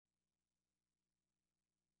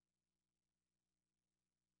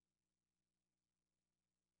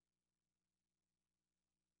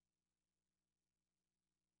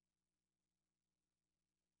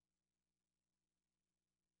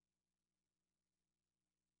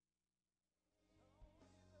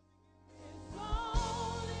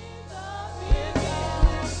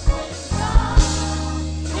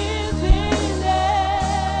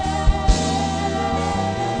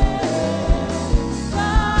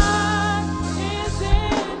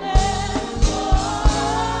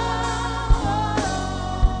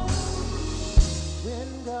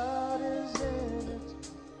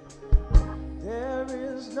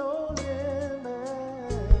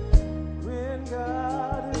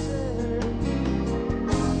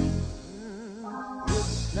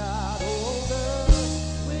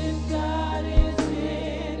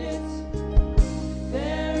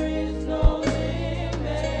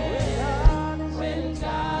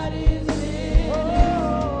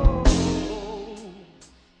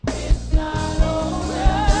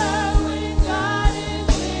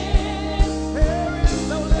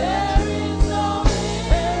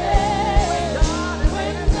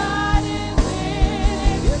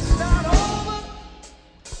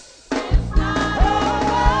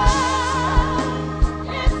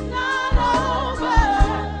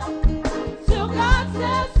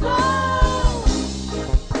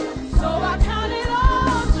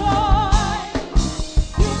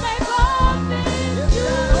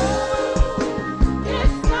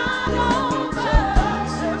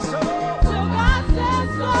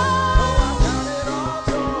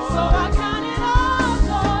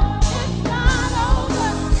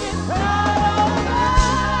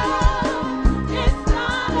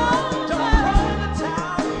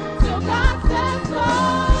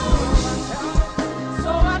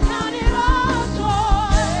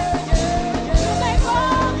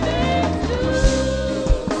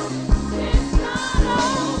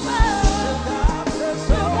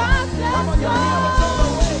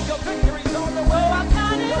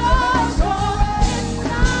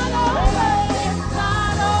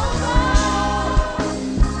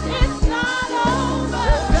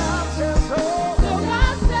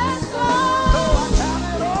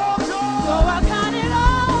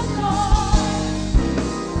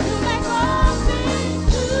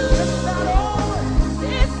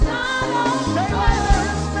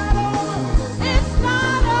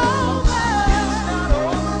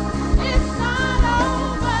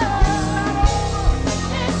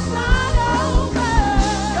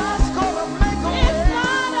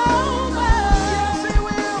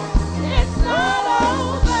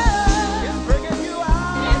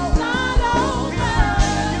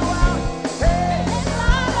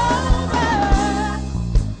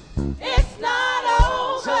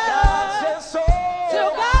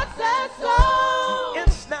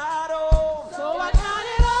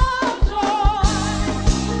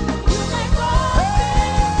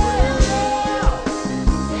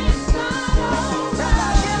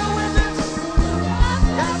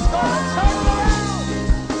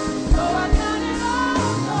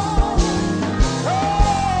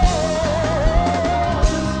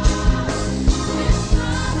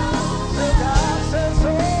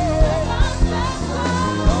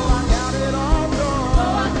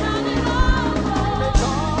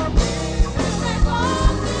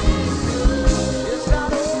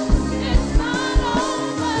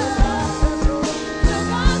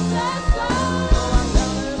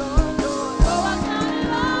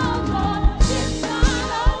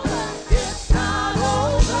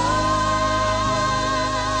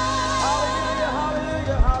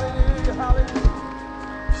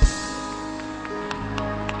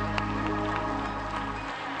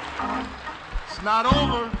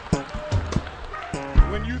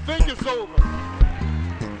When you think it's over,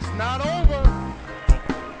 it's not over.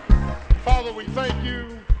 Father, we thank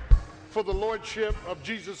you for the Lordship of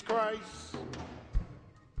Jesus Christ,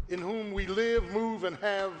 in whom we live, move, and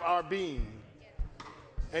have our being.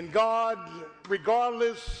 And God,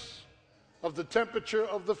 regardless of the temperature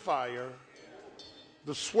of the fire,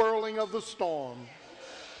 the swirling of the storm,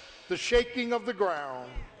 the shaking of the ground,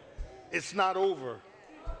 it's not over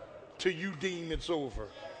till you deem it's over.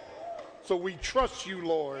 So we trust you,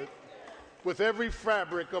 Lord, with every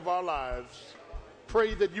fabric of our lives.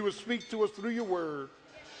 Pray that you will speak to us through your word,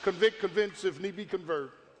 convict, convince, if need be,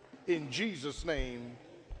 convert. In Jesus' name,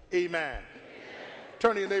 amen.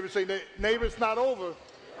 Turn to your neighbor and say, neighbor, it's not over.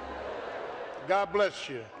 God bless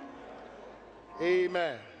you.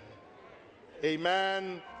 Amen.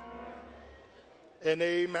 Amen. And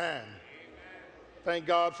amen. Thank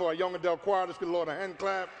God for our young adult choir. Let's give the Lord a hand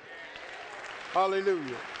clap.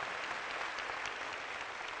 Hallelujah.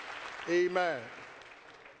 Amen.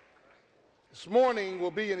 This morning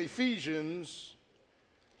we'll be in Ephesians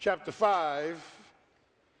chapter 5.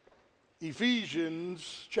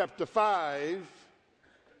 Ephesians chapter 5,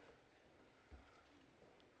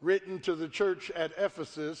 written to the church at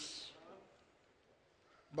Ephesus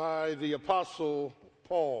by the Apostle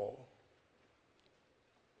Paul,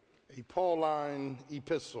 a Pauline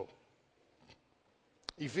epistle.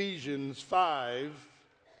 Ephesians 5,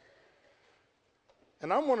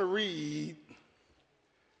 and I want to read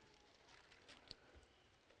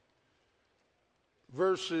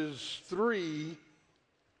verses 3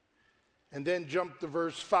 and then jump to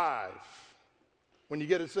verse 5. When you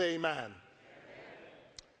get it, say amen. Amen.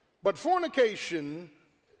 But fornication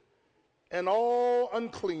and all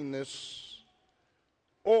uncleanness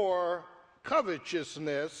or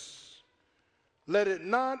covetousness, let it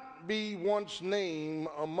not be once named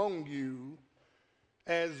among you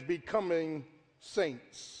as becoming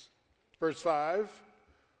saints. Verse 5,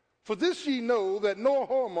 for this ye know that no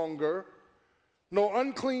whoremonger, nor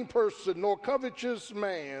unclean person, nor covetous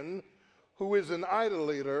man who is an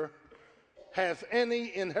idolater hath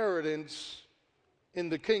any inheritance in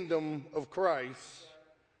the kingdom of Christ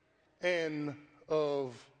and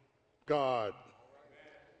of God.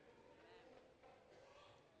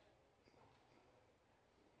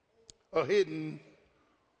 A hidden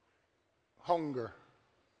hunger.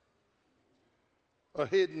 A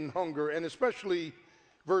hidden hunger, and especially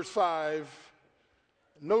verse 5,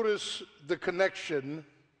 notice the connection.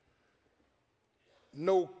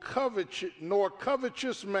 Nor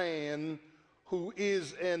covetous man who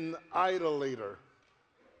is an idolater.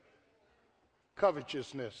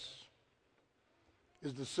 Covetousness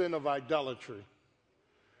is the sin of idolatry.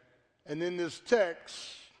 And in this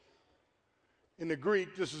text, in the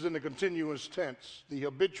Greek, this is in the continuous tense, the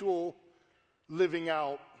habitual living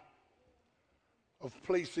out of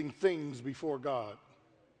placing things before God.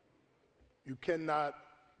 You cannot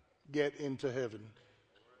get into heaven.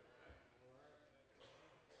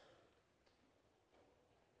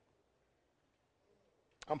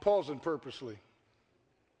 I'm pausing purposely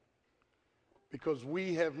because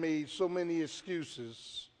we have made so many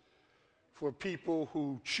excuses for people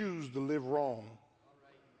who choose to live wrong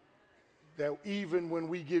that even when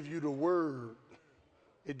we give you the word,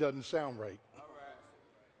 it doesn't sound right.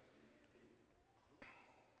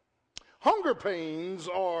 Hunger pains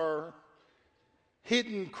are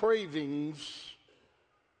hidden cravings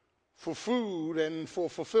for food and for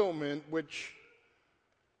fulfillment, which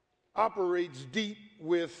operates deep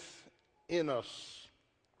within us.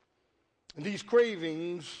 And these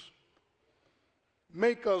cravings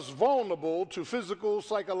make us vulnerable to physical,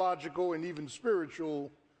 psychological, and even spiritual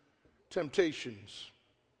temptations.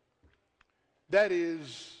 That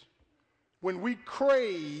is, when we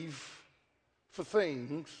crave for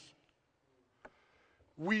things,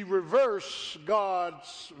 we reverse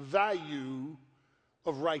God's value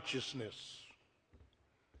of righteousness.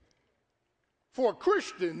 For a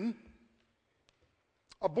Christian,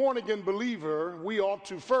 a born-again believer, we ought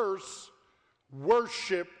to first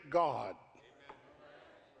worship God.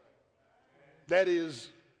 That is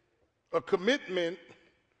a commitment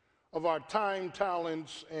of our time,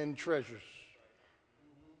 talents, and treasures,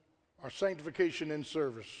 our sanctification and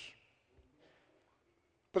service.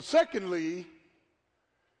 But secondly,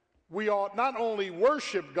 we ought not only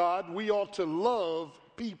worship God, we ought to love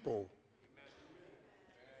people.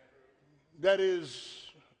 That is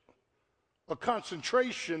a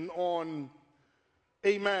concentration on,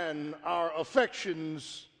 amen, our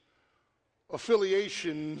affections,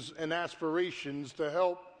 affiliations, and aspirations to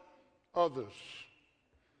help others.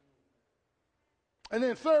 And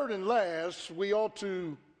then third and last, we ought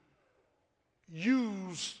to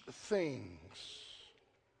use things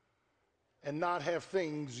and not have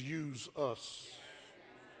things use us.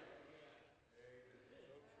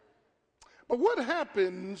 But what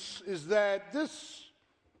happens is that this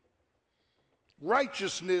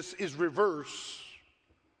righteousness is reversed.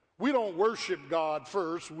 We don't worship God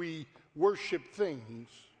first, we worship things.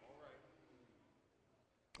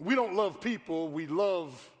 We don't love people, we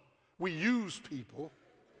use people.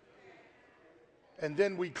 And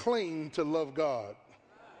then we claim to love God.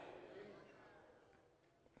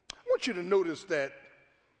 I want you to notice that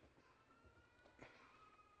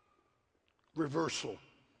reversal.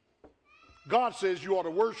 God says you ought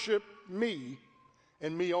to worship me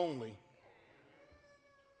and me only.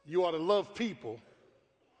 You ought to love people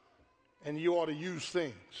and you ought to use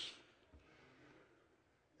things.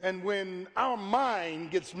 And when our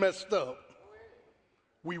mind gets messed up,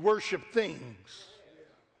 we worship things.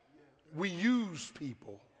 We use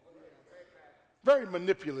people. Very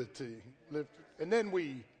manipulative. And then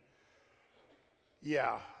we,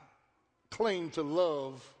 claim to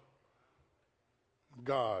love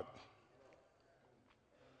God.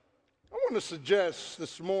 I want to suggest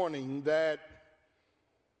this morning that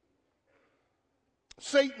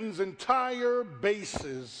Satan's entire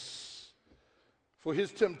basis for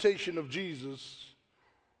his temptation of Jesus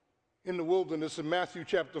in the wilderness in Matthew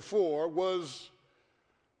chapter 4 was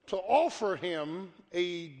to offer him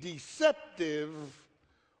a deceptive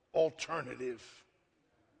alternative.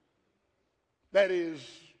 That is,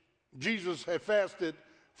 Jesus had fasted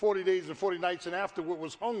 40 days and 40 nights and afterward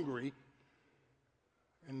was hungry.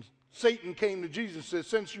 And Satan came to Jesus and said,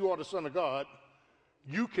 since you are the Son of God,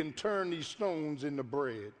 you can turn these stones into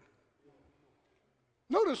bread.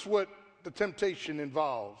 Notice what the temptation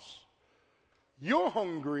involves. You're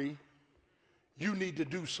hungry, you need to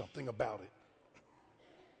do something about it.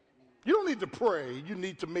 You don't need to pray, you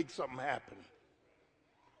need to make something happen.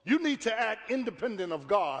 You need to act independent of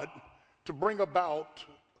God to bring about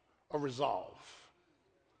a resolve.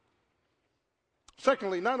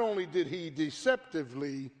 Secondly, not only did he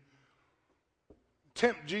deceptively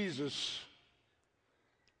tempt Jesus,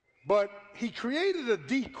 but he created a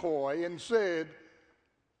decoy and said,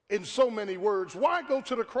 in so many words, why go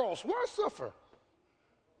to the cross? Why suffer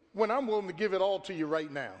when I'm willing to give it all to you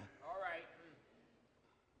right now? All right.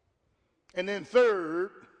 And then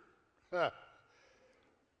third,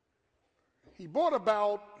 he brought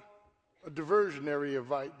about a diversionary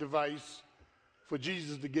device for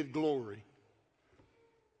Jesus to get glory.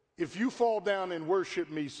 If you fall down and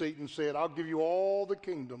worship me, Satan said, I'll give you all the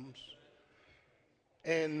kingdoms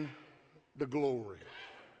and the glory.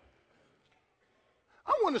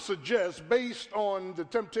 I want to suggest, based on the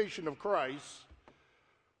temptation of Christ,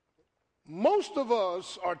 most of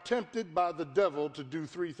us are tempted by the devil to do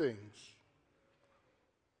three things.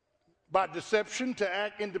 By deception, to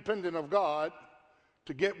act independent of God,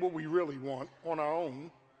 to get what we really want on our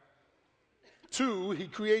own. 2, he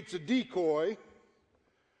creates a decoy.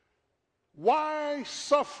 Why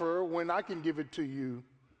suffer when I can give it to you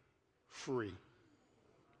free?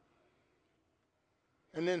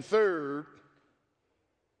 And then third,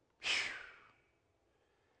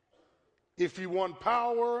 if you want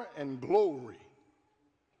power and glory,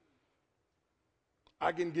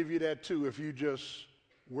 I can give you that too if you just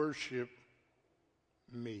worship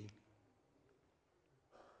me.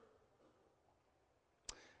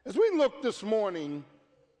 As we look this morning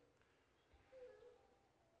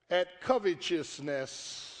at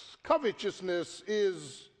covetousness, covetousness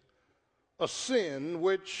is a sin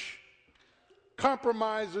which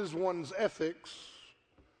compromises one's ethics,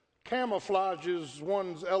 camouflages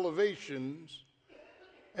one's elevations,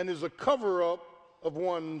 and is a cover-up of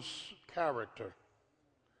one's character.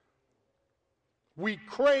 We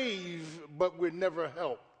crave, but we're never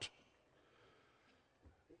helped.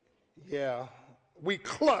 We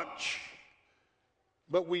clutch,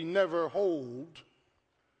 but we never hold.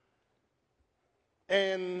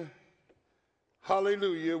 And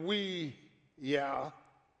hallelujah, we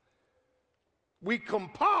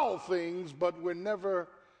compile things, but we're never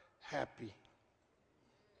happy.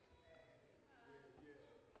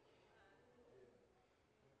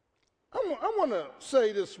 I want to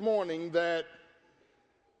say this morning that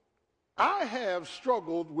I have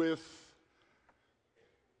struggled with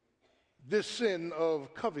this sin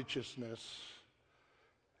of covetousness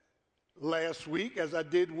last week, as I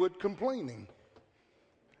did with complaining.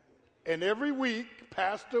 And every week,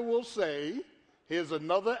 Pastor will say, here's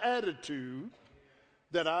another attitude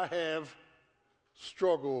that I have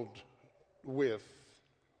struggled with.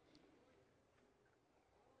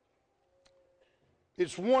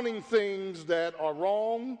 It's wanting things that are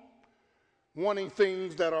wrong, wanting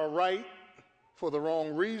things that are right, for the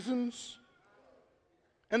wrong reasons.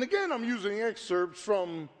 And again, I'm using excerpts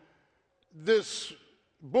from this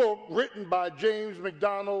book written by James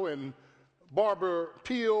McDonald and Barbara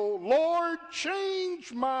Peel, Lord,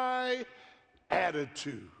 Change My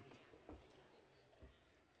Attitude.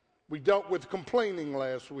 We dealt with complaining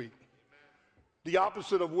last week, the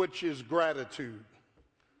opposite of which is gratitude.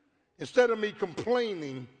 Instead of me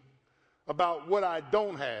complaining about what I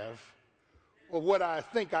don't have or what I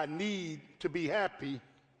think I need to be happy,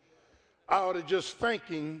 I ought to just thank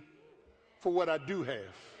him for what I do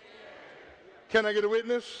have. Can I get a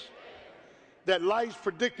witness? That life's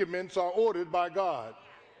predicaments are ordered by God,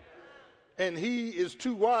 and he is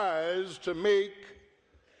too wise to make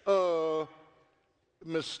a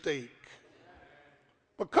mistake.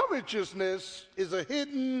 But covetousness is a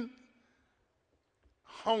hidden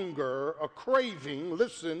hunger, a craving,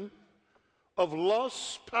 listen, of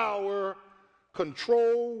lust, power,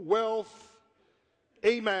 control, wealth,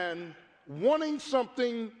 amen, wanting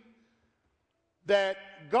something that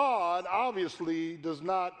God obviously does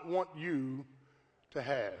not want you to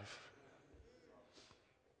have.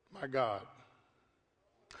 My God.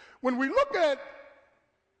 When we look at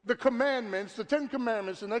the commandments, the 10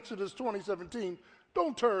 commandments in Exodus 20:17,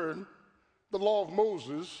 don't turn the law of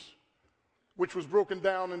Moses, which was broken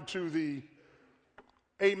down into the,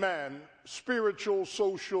 amen, spiritual,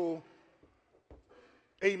 social,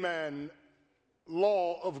 amen,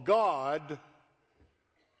 law of God.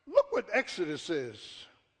 Look what Exodus says.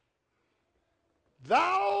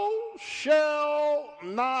 Thou shalt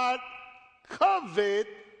not covet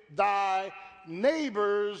thy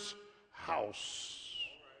neighbor's house.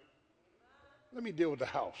 Let me deal with the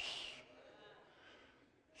house.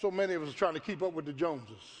 So many of us are trying to keep up with the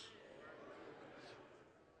Joneses.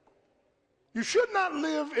 You should not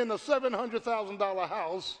live in a $700,000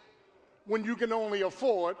 house when you can only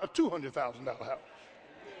afford a $200,000 house.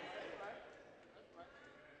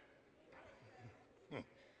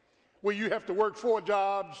 Where you have to work 4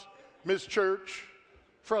 jobs, miss church,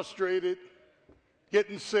 frustrated,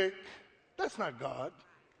 getting sick. That's not God.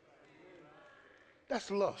 That's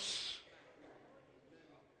lust.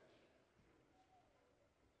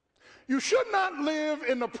 You should not live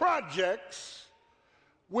in the projects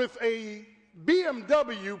with a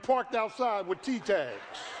BMW parked outside with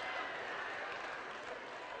T-tags.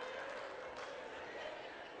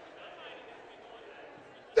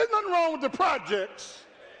 There's nothing wrong with the projects,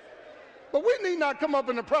 but we need not come up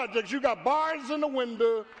in the projects. You got bars in the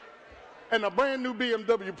window and a brand new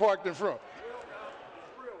BMW parked in front.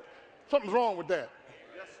 Something's wrong with that.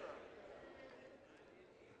 Yes,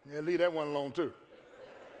 sir. Yeah, leave that one alone too.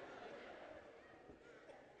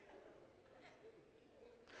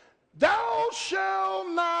 Thou shalt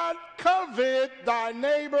not covet thy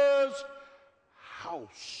neighbor's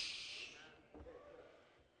house.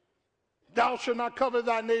 Thou shalt not covet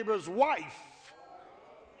thy neighbor's wife.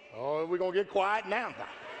 Oh, we're going to get quiet now.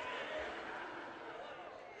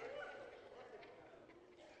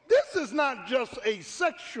 This is not just a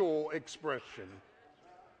sexual expression.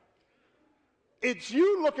 It's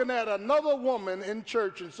you looking at another woman in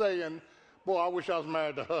church and saying, boy, I wish I was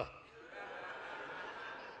married to her.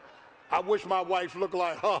 I wish my wife looked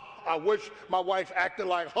like her. I wish my wife acted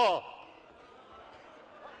like her.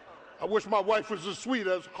 I wish my wife was as sweet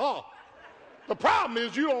as her. The problem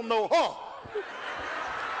is you don't know her.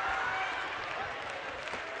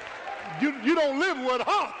 You don't live with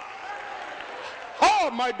her.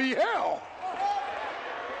 Her might be hell.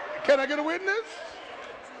 Can I get a witness?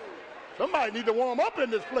 Somebody need to warm up in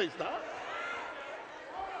this place now.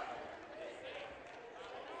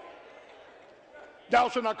 Thou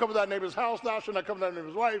shalt not covet thy neighbor's house, thou shalt not covet thy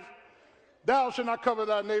neighbor's wife, thou shalt not covet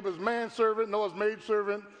thy neighbor's manservant, nor his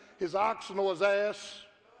maidservant, his ox, nor his ass.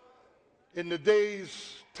 In the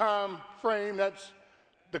day's time frame, that's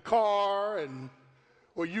the car, and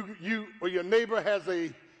or your neighbor has a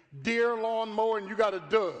deer lawnmower and you got a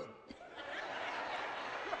dud.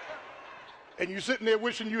 And you're sitting there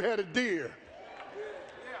wishing you had a deer.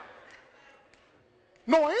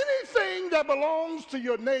 No, anything that belongs to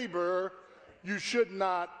your neighbor, you should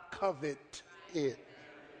not covet it.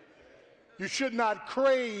 You should not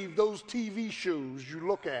crave those TV shows you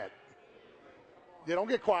look at. Yeah, don't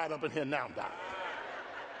get quiet up in here now, Doc.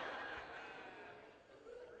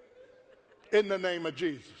 In the name of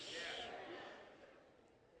Jesus.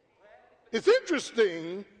 It's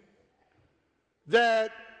interesting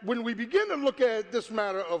that when we begin to look at this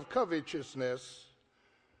matter of covetousness,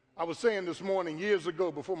 I was saying this morning, years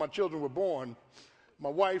ago, before my children were born, my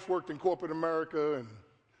wife worked in corporate America, and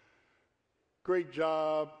great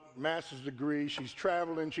job, master's degree. She's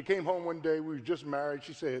traveling. She came home one day. We were just married.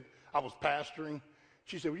 She said, I was pastoring.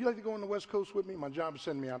 She said, would you like to go on the West Coast with me? My job is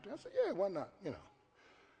sending me out there. I said, yeah, why not, you know.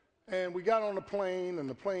 And we got on the plane, and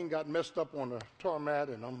the plane got messed up on the tarmac,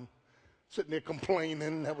 and I'm sitting there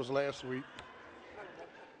complaining. That was last week.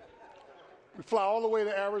 We fly all the way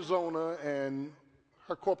to Arizona, and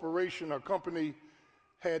her corporation, her company,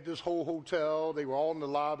 had this whole hotel. They were all in the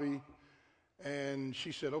lobby. And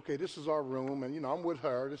she said, okay, this is our room. And, you know, I'm with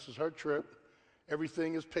her. This is her trip.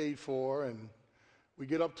 Everything is paid for. And we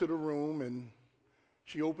get up to the room, and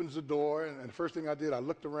she opens the door. And the first thing I did, I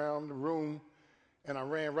looked around the room, and I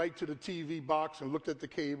ran right to the TV box and looked at the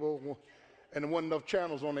cable. And there wasn't enough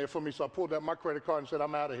channels on there for me, so I pulled out my credit card and said,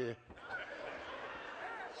 I'm out of here.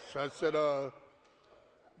 So I said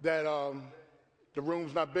that the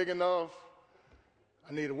room's not big enough.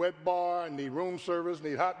 I need a wet bar, I need room service,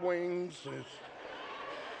 need hot wings.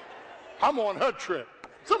 I'm on her trip.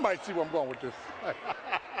 Somebody see where I'm going with this.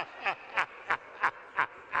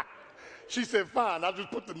 She said, fine, I'll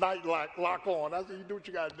just put the night lock on. I said, you do what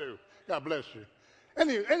you got to do. God bless you.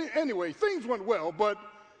 Anyway, things went well, but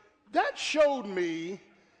that showed me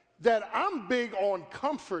that I'm big on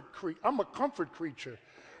comfort. I'm a comfort creature.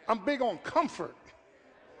 I'm big on comfort.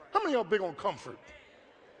 How many of y'all big on comfort?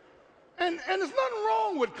 And there's nothing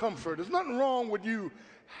wrong with comfort. There's nothing wrong with you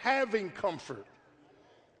having comfort.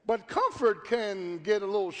 But comfort can get a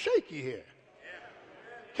little shaky here.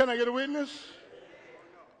 Can I get a witness?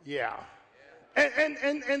 Yeah.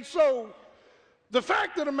 And so the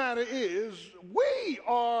fact of the matter is we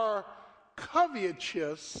are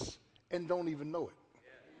covetous and don't even know it.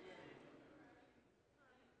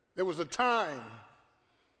 There was a time,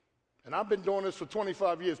 and I've been doing this for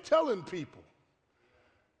 25 years, telling people,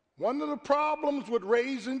 one of the problems with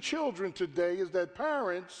raising children today is that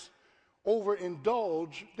parents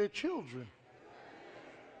overindulge their children.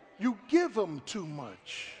 You give them too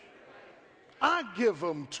much. I give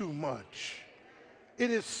them too much.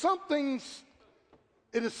 It is something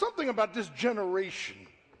about this generation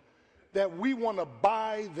that we want to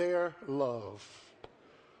buy their love.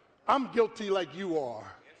 I'm guilty like you are.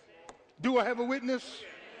 Do I have a witness?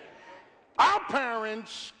 Our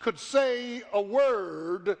parents could say a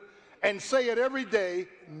word and say it every day,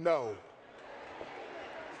 no.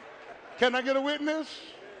 Can I get a witness?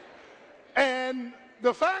 And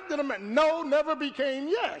the fact that no never became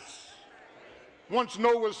yes. Once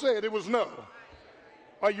no was said, it was no.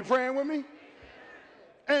 Are you praying with me?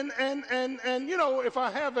 And you know, if I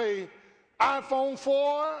have a iPhone 4,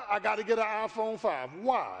 I got to get an iPhone 5.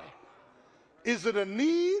 Why? Is it a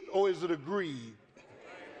need or is it a greed?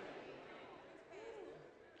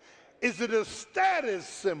 Is it a status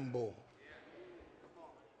symbol?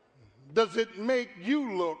 Does it make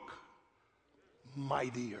you look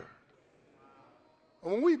mightier?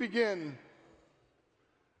 When we began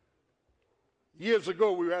years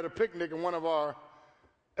ago, we were at a picnic, and one of our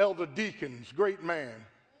elder deacons, great man,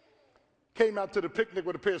 came out to the picnic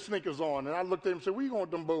with a pair of sneakers on, and I looked at him and said, where you going with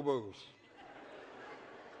them Bobos?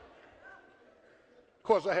 Of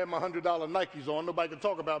course, I had my $100 Nikes on. Nobody could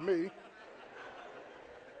talk about me.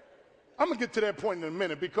 I'm going to get to that point in a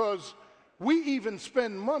minute, because we even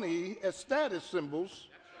spend money as status symbols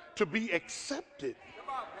to be accepted.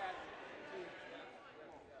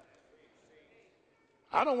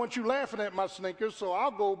 I don't want you laughing at my sneakers, so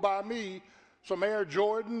I'll go buy me some Air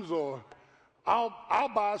Jordans, or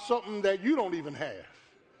I'll buy something that you don't even have.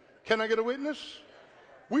 Can I get a witness?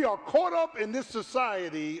 We are caught up in this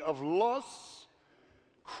society of lust,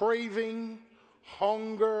 craving,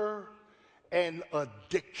 hunger, and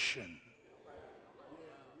addiction.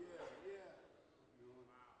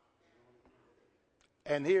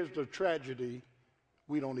 And here's the tragedy,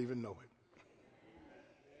 we don't even know it.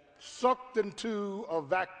 Sucked into a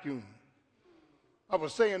vacuum. I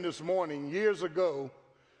was saying this morning, years ago,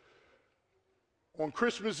 on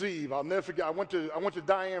Christmas Eve, I'll never forget, I went to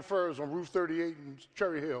Diane Furr's on Route 38 in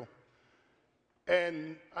Cherry Hill,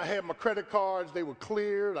 and I had my credit cards, they were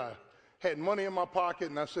cleared, I had money in my pocket,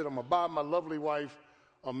 and I said, I'm going to buy my lovely wife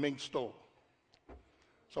a mink stole.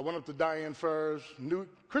 So I went up to Diane Furr's,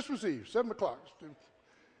 Christmas Eve, 7 o'clock.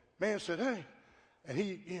 Man said, hey, and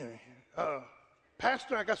he,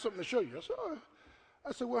 Pastor, I got something to show you. I said, oh.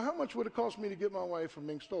 I said, well, how much would it cost me to get my wife a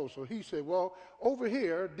mink stole? So he said, well, over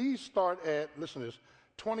here, these start at, listen to this,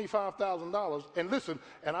 $25,000. And listen,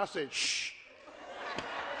 and I said, shh.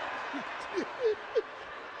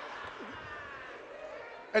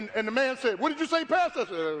 and the man said, what did you say, Pastor?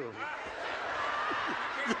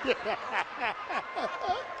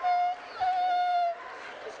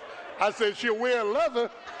 I said, she'll wear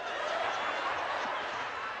leather.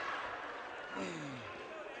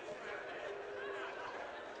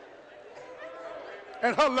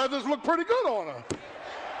 And her leathers look pretty good on her.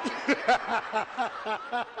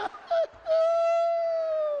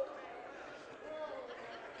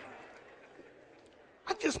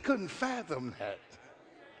 I just couldn't fathom that.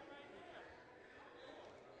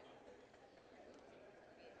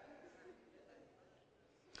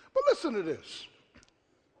 But listen to this.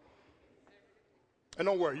 And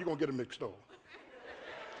don't worry, you're going to get them mixed up.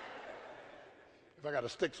 If I got to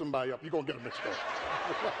stick somebody up, you're going to get them mixed up.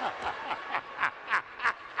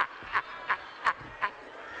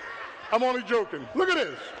 I'm only joking. Look at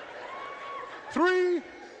this. Three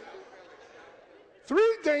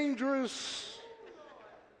dangerous,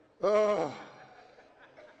 I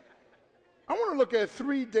want to look at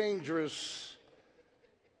 3 dangerous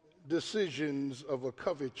decisions of a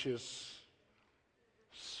covetous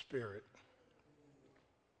spirit.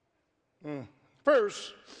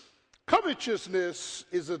 First, covetousness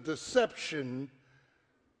is a deception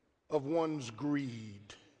of one's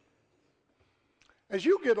greed. As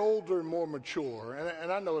you get older and more mature,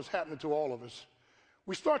 and I know it's happening to all of us,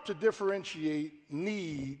 we start to differentiate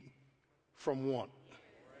need from want.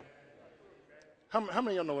 How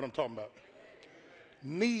many of y'all know what I'm talking about?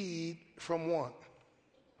 Need from want.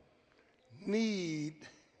 Need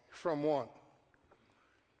from want.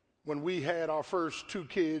 When we had our first 2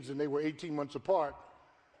 kids and they were 18 months apart,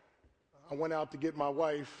 I went out to get my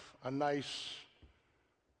wife a nice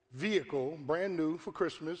vehicle, brand new for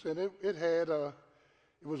Christmas, and it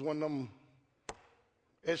was one of them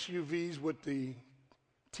SUVs with the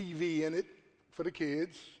TV in it for the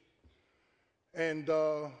kids, and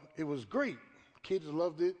it was great. Kids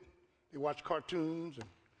loved it. They watched cartoons,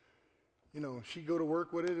 and she'd go to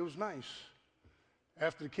work with it. It was nice.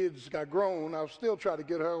 After the kids got grown, I was still trying to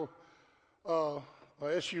get her a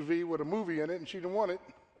SUV with a movie in it, and she didn't want it.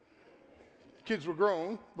 Kids were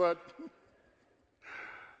grown, but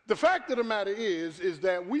the fact of the matter is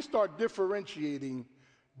that we start differentiating,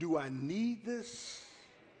 do I need this,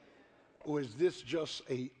 or is this just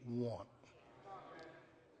a want?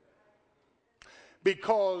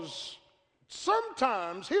 Because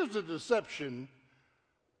sometimes, here's the deception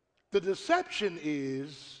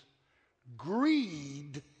is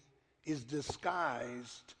greed is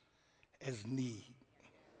disguised as need.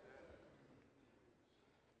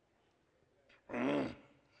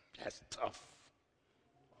 That's tough.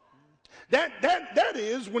 That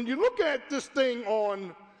is, when you look at this thing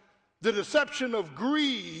on the deception of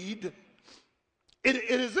greed, it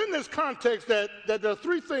is in this context that there are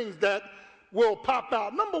 3 things that will pop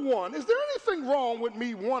out. Number 1, is there anything wrong with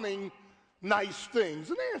me wanting nice things?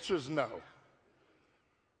 And the answer is no.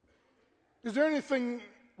 Is there anything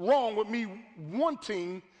wrong with me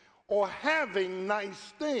wanting or having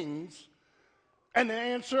nice things? And the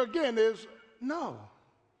answer again is no.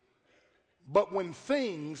 But when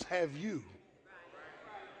things have you,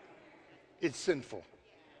 it's sinful.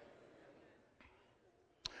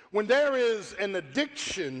 When there is an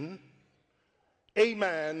addiction,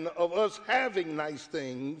 amen, of us having nice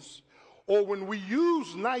things, or when we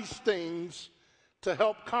use nice things to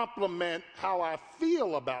help complement how I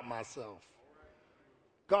feel about myself,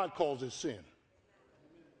 God calls it sin.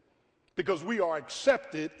 Because we are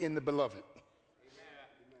accepted in the beloved.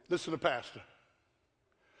 Listen to Pastor.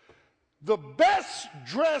 The best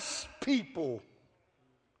dressed people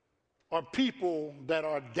are people that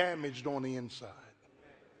are damaged on the inside.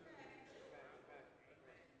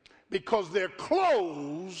 Because their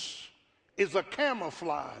clothes is a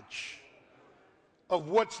camouflage of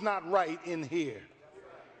what's not right in here.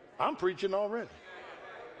 I'm preaching already.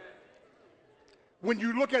 When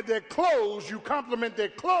you look at their clothes, you compliment their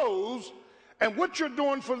clothes, and what you're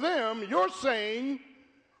doing for them, you're saying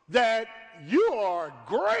that you are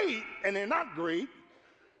great and they're not great.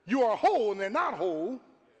 You are whole and they're not whole.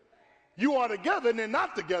 You are together and they're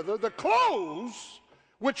not together. The clothes,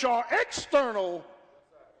 which are external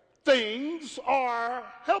things, are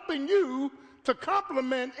helping you to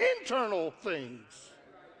complement internal things.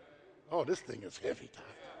 Oh, this thing is heavy.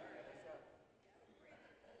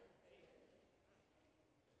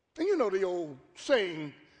 And you know the old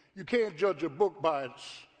saying, you can't judge a book by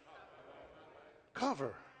its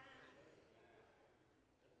cover.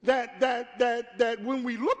 That when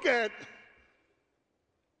we look at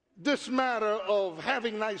this matter of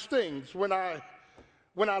having nice things, when I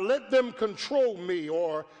let them control me,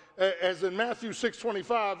 or as in Matthew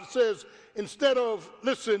 6:25 it says, instead of,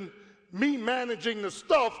 listen, me managing the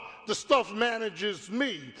stuff manages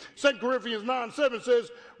me. 2 Corinthians 9:7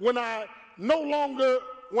 says, when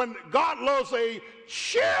God loves a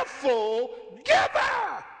cheerful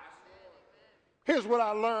giver. Here's what I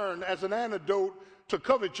learned as an antidote to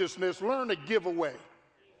covetousness: learn to give away.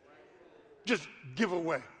 just give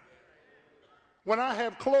away. When I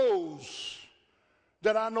have clothes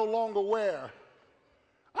that I no longer wear,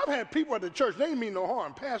 I've had people at the church, they didn't mean no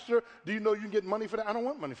harm. Pastor, do you know you can get money for that? I don't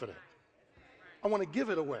want money for that. I want to give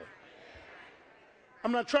it away.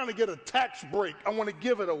 I'm not trying to get a tax break. I want to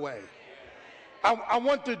give it away. I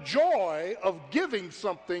want the joy of giving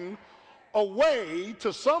something away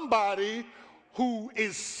to somebody who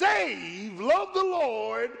is saved, love the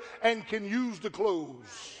Lord, and can use the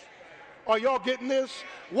clothes. Are y'all getting this?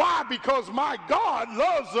 Why? Because my God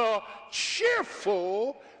loves a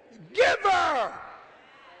cheerful giver.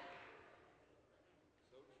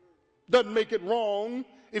 Doesn't make it wrong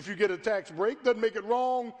if you get a tax break. Doesn't make it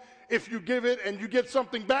wrong if you give it and you get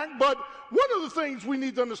something back. But one of the things we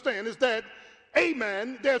need to understand is that,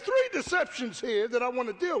 amen, there are three deceptions here that I want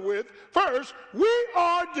to deal with. First, we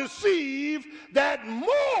are deceived that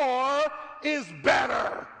more is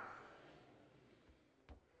better.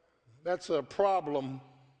 That's a problem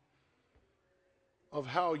of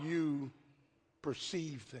how you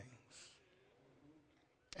perceive things.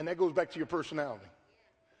 And that goes back to your personality.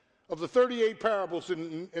 Of the 38 parables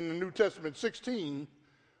in the New Testament, 16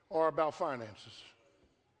 are about finances.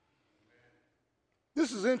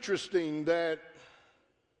 This is interesting that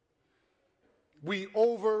we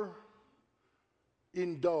overindulge.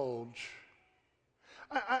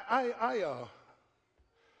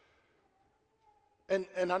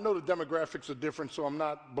 And I know the demographics are different, so I'm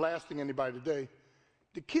not blasting anybody today.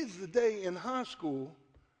 The kids today in high school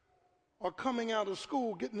are coming out of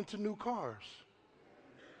school getting into new cars.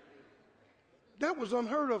 That was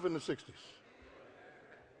unheard of in the 60s.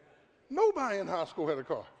 Nobody in high school had a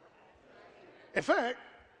car. In fact,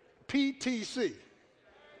 PTC,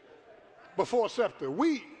 before SEPTA,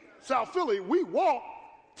 South Philly, we walked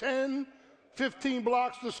 10, 15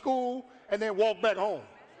 blocks to school and then walked back home.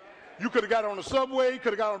 You could have got on the subway,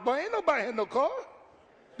 could have got on the bus. Ain't nobody had no car.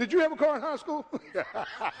 Did you have a car in high school?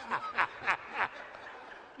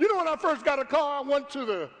 You know, when I first got a car, I went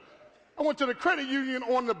to the credit union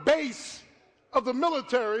on the base of the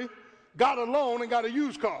military, got a loan and got a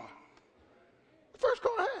used car. The first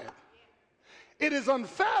car I had. It is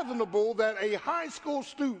unfathomable that a high school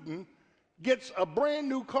student gets a brand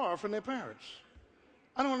new car from their parents.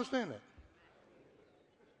 I don't understand that.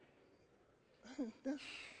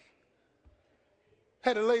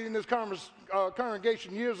 Had a lady in this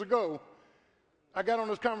congregation years ago. I got on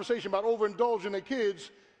this conversation about overindulging their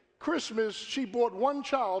kids. Christmas, she bought one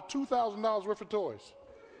child $2,000 worth of toys.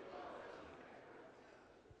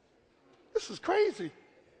 This is crazy.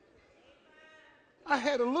 I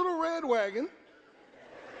had a little red wagon.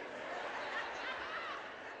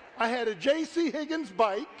 I had a J.C. Higgins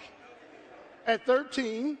bike at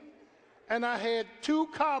 13, and I had 2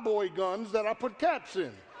 cowboy guns that I put caps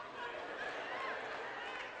in.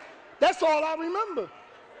 That's all I remember.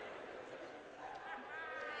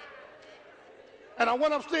 And I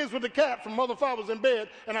went upstairs with the cap from Mother Father was in bed,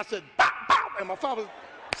 and I said, bop, bop, and my father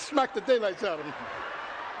smacked the daylights out of me.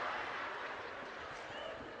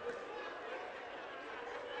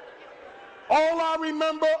 All I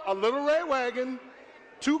remember, a little red wagon,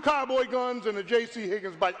 2 cowboy guns, and a J.C.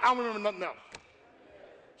 Higgins bike. I don't remember nothing else.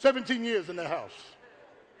 17 years in that house.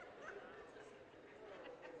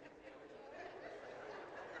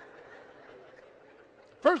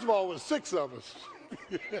 First of all, it was 6 of us.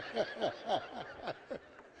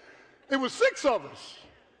 It was 6 of us.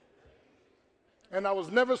 And I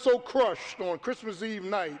was never so crushed on Christmas Eve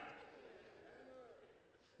night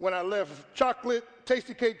when I left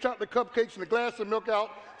tasty cake, chocolate cupcakes, and a glass of milk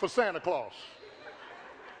out for Santa Claus.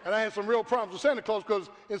 And I had some real problems with Santa Claus because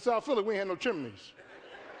in South Philly, we had no chimneys.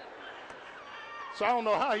 So I don't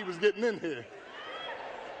know how he was getting in here.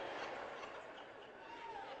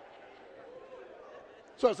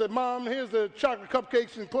 So I said, Mom, here's the chocolate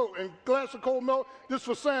cupcakes and glass of cold milk. This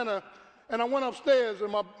for Santa. And I went upstairs,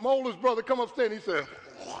 and my oldest brother come upstairs, and he said,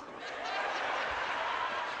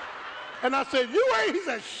 and I said, you ain't? He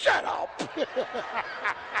said, shut up.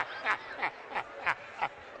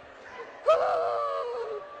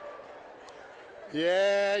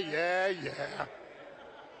 Yeah.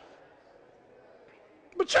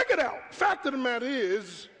 But check it out. Fact of the matter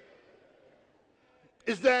is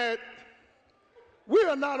that we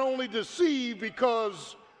are not only deceived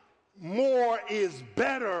because more is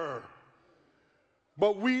better,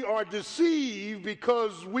 but we are deceived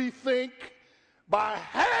because we think by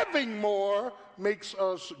having more makes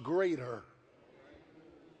us greater.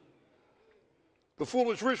 The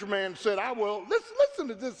foolish rich man said, listen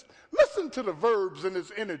to this, listen to the verbs and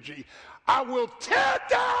this energy. I will tear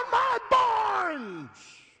down my barns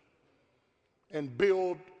and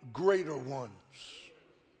build greater ones.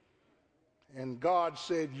 And God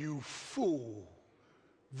said, you fool,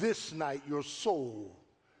 this night your soul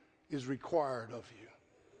is required of you.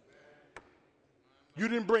 You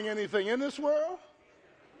didn't bring anything in this world,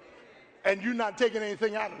 and you're not taking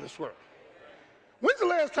anything out of this world. When's the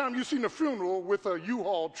last time you seen a funeral with a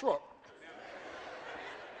U-Haul truck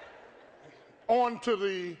onto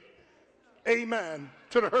the, amen,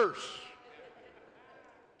 to the hearse?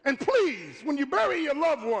 And please, when you bury your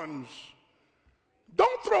loved ones,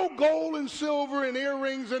 don't throw gold and silver and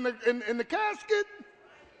earrings in the casket.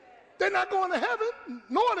 They're not going to heaven,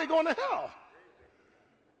 nor are they going to hell.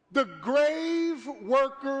 The grave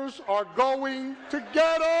workers are going to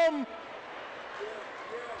get them.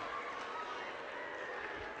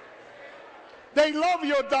 They love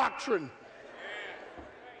your doctrine.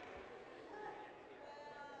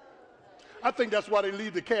 I think that's why they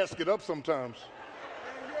leave the casket up sometimes.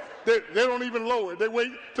 They don't even lower it. They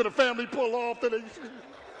wait till the family pull off. Till they...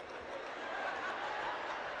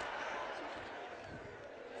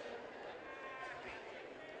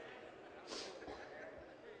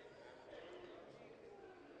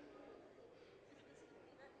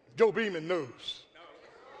 Joe Beeman knows.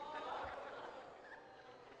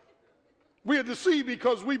 We are deceived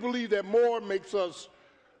because we believe that more makes us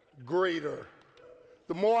greater.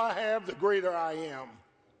 The more I have, the greater I am.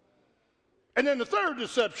 And then the third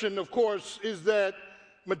deception, of course, is that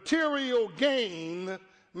material gain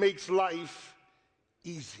makes life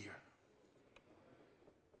easier.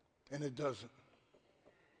 And it doesn't.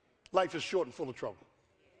 Life is short and full of trouble.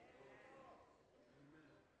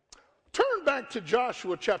 Turn back to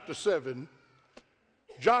Joshua chapter 7.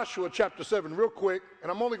 Joshua chapter 7 real quick,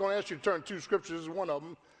 and I'm only going to ask you to turn 2 scriptures. This is one of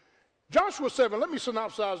them. Joshua 7, let me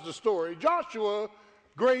synopsize the story. Joshua,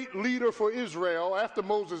 great leader for Israel after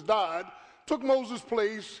Moses died, took Moses'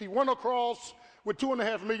 place. He went across with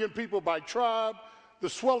 2.5 million people by tribe, the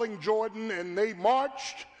swelling Jordan, and they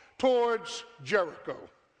marched towards Jericho.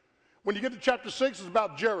 When you get to chapter 6, it's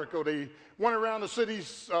about Jericho. They went around the city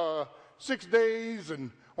 6 days,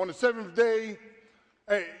 and on the 7th day,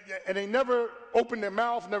 and they never opened their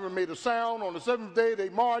mouth, never made a sound. On the 7th day, they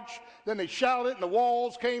marched, then they shouted, and the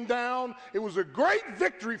walls came down. It was a great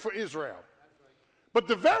victory for Israel. But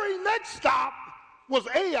the very next stop was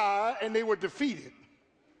Ai, and they were defeated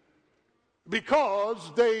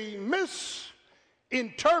because they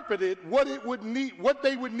misinterpreted what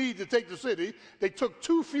they would need to take the city. They took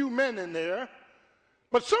too few men in there.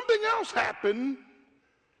 But something else happened,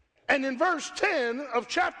 and in verse 10 of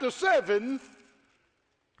chapter 7,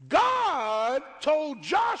 God told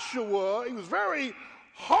Joshua, he was very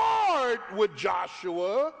hard with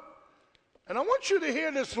Joshua, and I want you to hear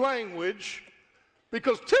this language,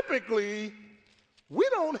 because typically we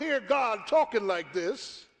don't hear God talking like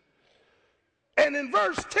this. And in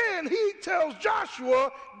verse 10, he tells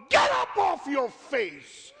Joshua, get up off your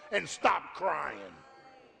face and stop crying.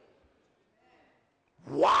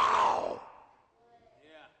 Wow.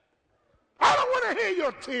 I don't want to hear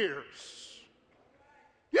your tears.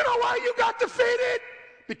 You know why you got defeated?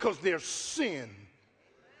 Because there's sin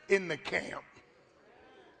in the camp.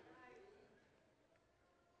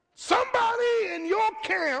 Somebody in your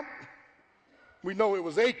camp, we know it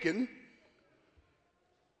was Achan,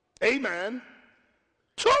 amen,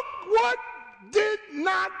 took what did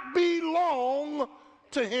not belong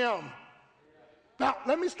to him. Now,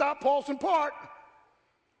 let me stop, pause, and part.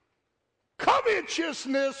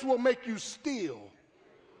 Covetousness will make you steal.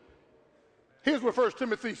 Here's what 1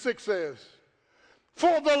 Timothy 6 says.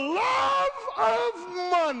 For the love of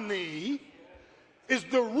money is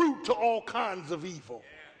the root to all kinds of evil.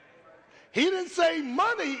 He didn't say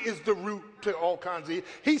money is the root to all kinds of evil.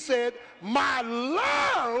 He said, my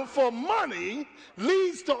love for money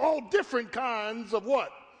leads to all different kinds of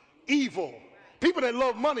what? Evil. People that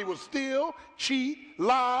love money will steal, cheat,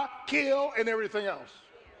 lie, kill, and everything else.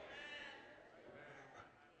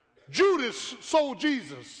 Judas sold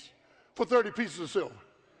Jesus for 30 pieces of silver.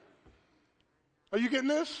 Are you getting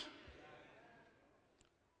this?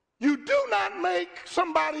 You do not make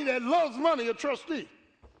somebody that loves money a trustee.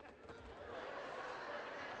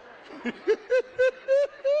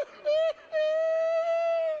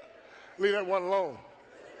 Leave that one alone.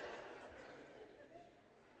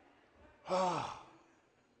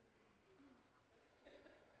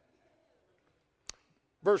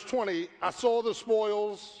 Verse 20, I saw the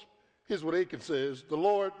spoils. Here's what Achan says. The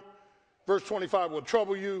Lord, verse 25, will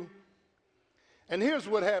trouble you. And here's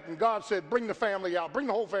what happened. God said, bring the family out. Bring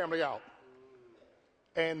the whole family out.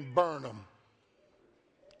 And burn them.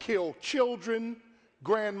 Kill children,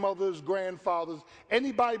 grandmothers, grandfathers.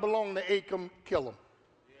 Anybody belonging to Achan, kill them.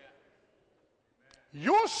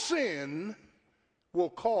 Your sin will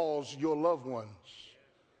cause your loved ones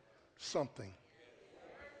something.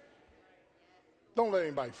 Don't let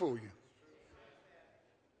anybody fool you.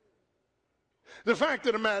 The fact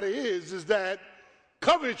of the matter is that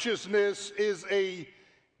covetousness is a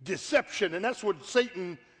deception, and that's what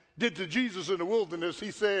Satan did to Jesus in the wilderness.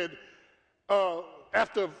 He said,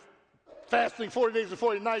 after fasting 40 days and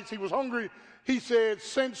 40 nights, he was hungry. He said,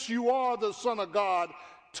 since you are the Son of God,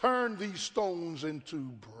 turn these stones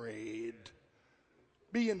into bread.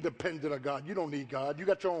 Be independent of God. You don't need God. You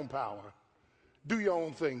got your own power. Do your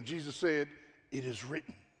own thing. Jesus said, it is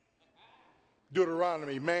written.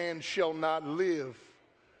 Deuteronomy, man shall not live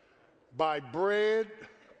by bread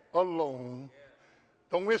alone,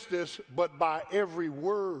 don't miss this, but by every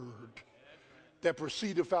word that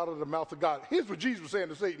proceedeth out of the mouth of God. Here's what Jesus was saying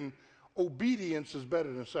to Satan: obedience is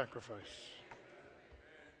better than sacrifice.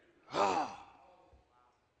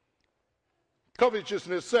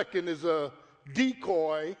 Covetousness, second, is a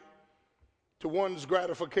decoy to one's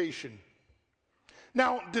gratification.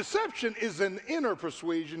 Now, deception is an inner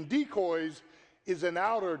persuasion. Decoys is an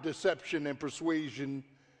outer deception and persuasion.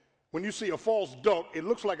 When you see a false duck, it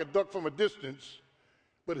looks like a duck from a distance,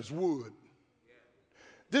 but it's wood.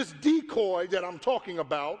 This decoy that I'm talking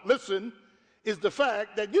about, listen, is the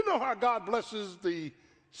fact that you know how God blesses the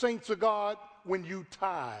saints of God? When you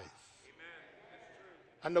tithe.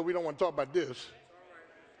 I know we don't want to talk about this.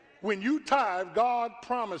 When you tithe, God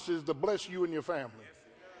promises to bless you and your family.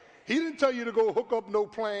 He didn't tell you to go hook up no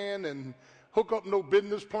plan and hook up no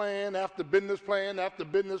business plan after business plan after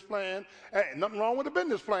business plan. Nothing wrong with a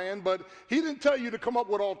business plan, but he didn't tell you to come up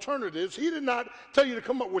with alternatives. He did not tell you to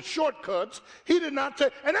come up with shortcuts. He did not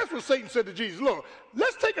tell, and that's what Satan said to Jesus. Look,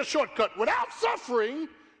 let's take a shortcut. Without suffering,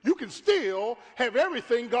 you can still have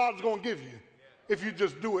everything God's going to give you if you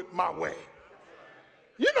just do it my way.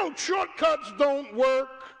 You know, shortcuts don't work.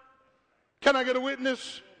 Can I get a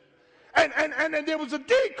witness? And there was a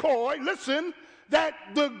decoy, listen, that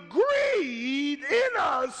the greed in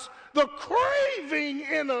us, the craving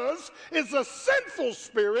in us, is a sinful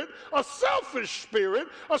spirit, a selfish spirit,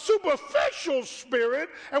 a superficial spirit.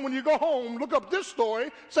 And when you go home, look up this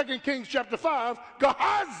story, 2 Kings chapter 5,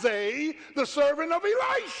 Gehazi, the servant of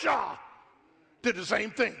Elisha, did the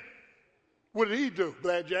same thing. What did he do?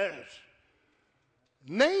 Glad you asked.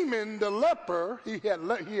 Naaman the leper, he had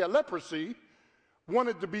leprosy,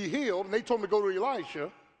 wanted to be healed, and they told him to go to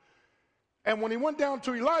Elisha. And when he went down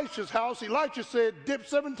to Elisha's house, Elisha said, dip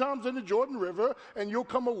 7 times in the Jordan River and you'll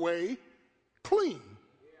come away clean.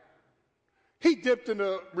 He dipped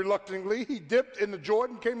reluctantly, he dipped in the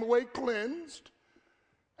Jordan, came away cleansed.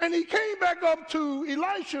 And he came back up to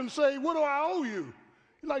Elisha and said, what do I owe you?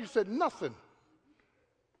 Elisha said, nothing.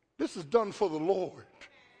 This is done for the Lord.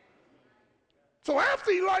 So after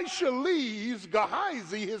Elisha leaves,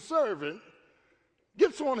 Gehazi, his servant,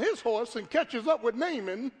 gets on his horse and catches up with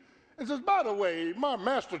Naaman and says, by the way, my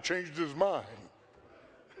master changed his mind.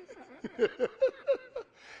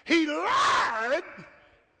 He lied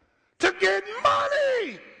to get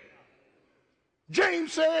money.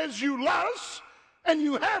 James says, you lust and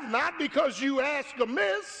you have not because you ask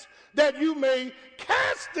amiss, that you may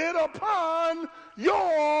cast it upon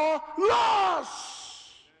your loss.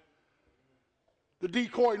 The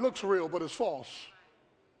decoy looks real, but it's false.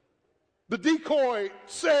 The decoy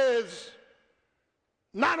says,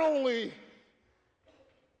 not only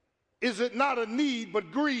is it not a need,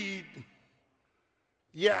 but greed.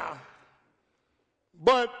 Yeah.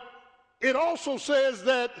 But it also says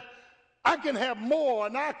that I can have more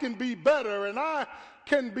and I can be better and I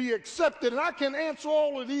can be accepted and I can answer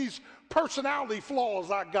all of these personality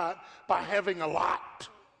flaws I got by having a lot.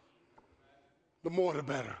 The more the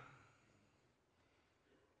better.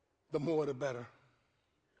 The more the better.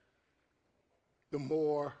 The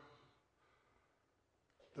more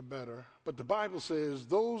the better. But the Bible says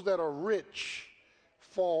those that are rich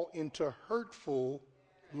fall into hurtful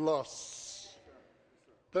lusts.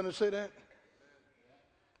 Doesn't it say that?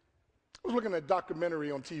 I was looking at a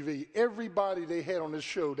documentary on TV. Everybody they had on this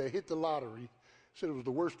show that hit the lottery said it was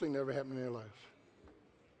the worst thing that ever happened in their lives.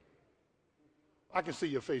 I can see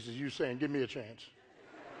your faces. You saying, give me a chance.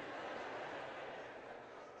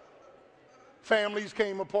 Families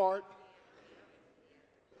came apart.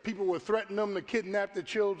 People were threatening them to kidnap their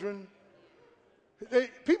children.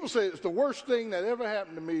 People say it's the worst thing that ever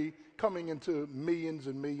happened to me, coming into millions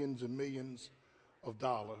and millions and millions of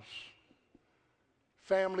dollars.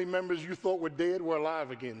 Family members you thought were dead were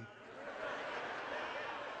alive again.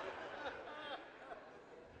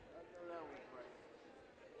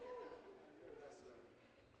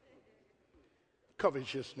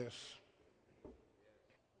 Covetousness.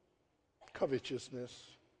 Covetousness.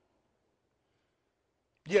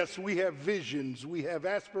 Yes, we have visions, we have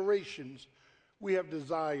aspirations, we have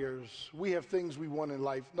desires, we have things we want in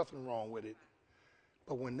life, nothing wrong with it.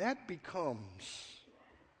 But when that becomes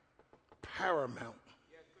paramount,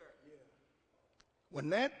 when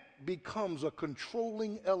that becomes a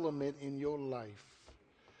controlling element in your life,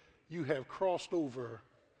 you have crossed over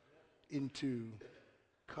into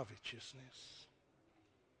covetousness.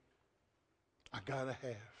 I gotta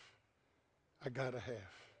have. I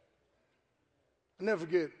never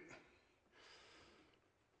forget,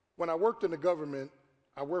 when I worked in the government,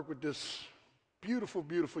 I worked with this beautiful,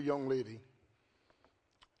 beautiful young lady.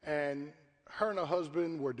 And her and her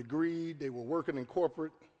husband were degreed, they were working in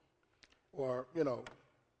corporate, or,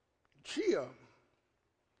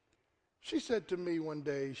 she said to me one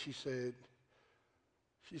day, she said,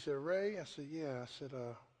 Ray, I said, yeah, I said,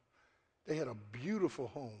 they had a beautiful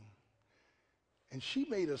home. And she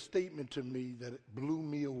made a statement to me that blew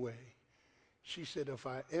me away. She said, if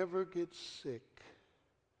I ever get sick,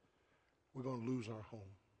 we're going to lose our home.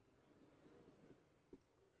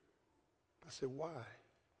 I said, why?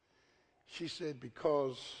 She said,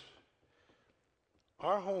 because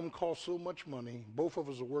our home costs so much money, both of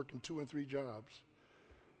us are working 2 and 3 jobs,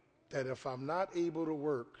 that if I'm not able to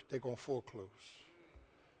work, they're going to foreclose.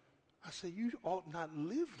 I said, you ought not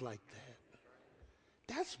live like that.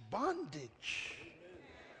 That's bondage.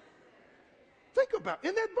 Think about it.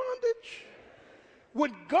 Isn't that bondage?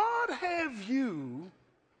 Would God have you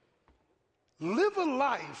live a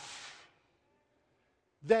life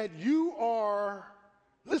that you are,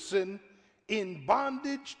 listen, in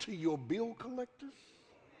bondage to your bill collectors?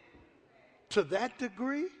 To that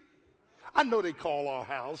degree? I know they call our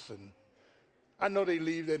house and I know they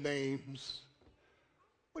leave their names.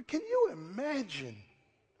 But can you imagine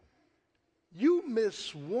you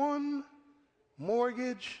miss one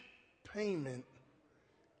mortgage payment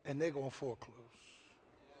and they're going to foreclose?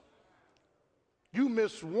 You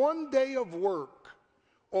miss one day of work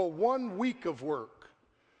or 1 week of work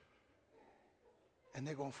and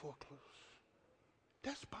they're going to foreclose.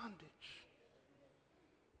 That's bondage.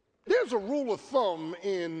 There's a rule of thumb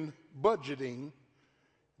in budgeting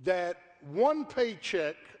that one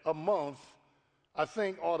paycheck a month, I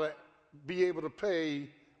think, ought to be able to pay,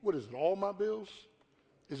 what is it, all my bills?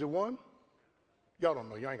 Is it one? Y'all don't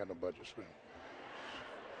know. Y'all ain't got no budget.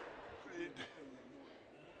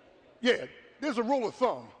 Yeah, there's a rule of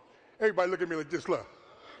thumb. Everybody look at me like this, look.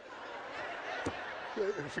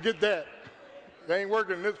 Forget that. They ain't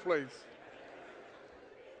working in this place.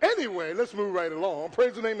 Anyway, let's move right along.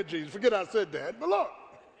 Praise the name of Jesus. Forget I said that, but look.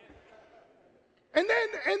 And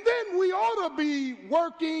then we ought to be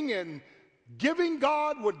working and giving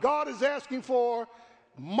God what God is asking for,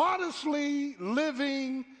 modestly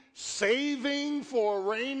living, saving for a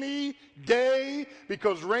rainy day,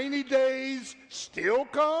 because rainy days still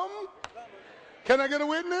come. Can I get a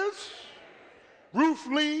witness? Roof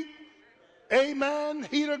leak, amen,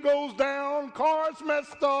 heater goes down, car's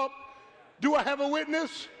messed up. Do I have a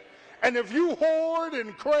witness? And if you hoard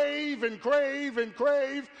and crave and crave and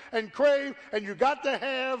crave and crave, and you got to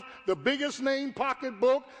have the biggest name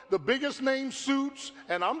pocketbook, the biggest name suits,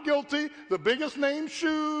 and I'm guilty, the biggest name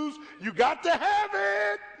shoes, you got to have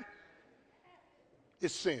it.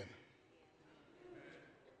 It's sin.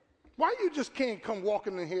 Why you just can't come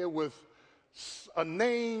walking in here with a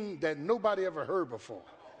name that nobody ever heard before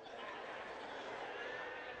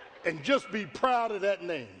and just be proud of that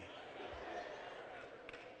name?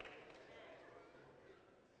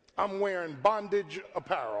 I'm wearing bondage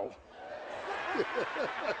apparel.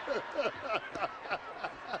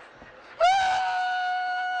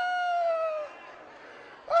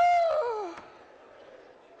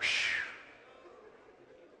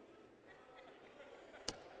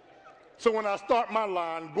 So when I start my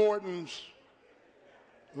line, Gordon's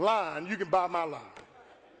line, you can buy my line.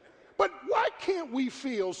 But why can't we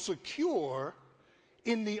feel secure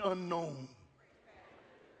in the unknown?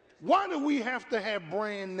 Why do we have to have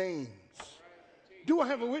brand names? Do I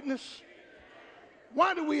have a witness?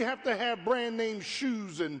 Why do we have to have brand name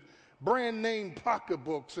shoes and brand name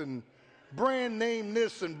pocketbooks and brand name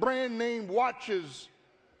this and brand name watches?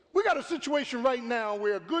 We got a situation right now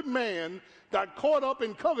where a good man got caught up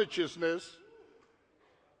in covetousness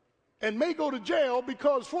and may go to jail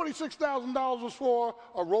because $46,000 was for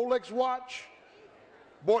a Rolex watch,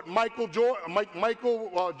 bought Michael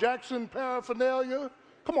Jackson paraphernalia.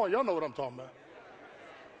 Come on, y'all know what I'm talking about.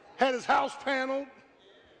 Had his house paneled,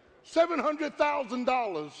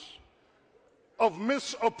 $700,000 of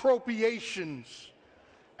misappropriations.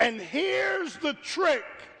 And here's the trick: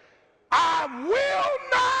 I will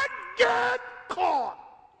not get caught.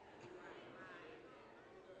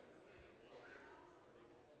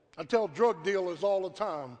 I tell drug dealers all the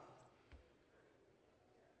time,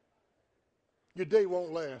 your day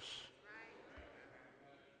won't last.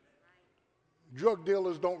 Drug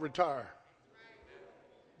dealers don't retire.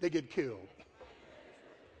 They get killed.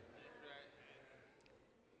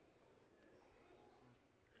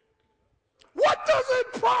 What does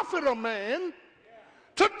it profit a man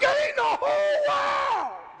to gain the whole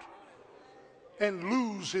world and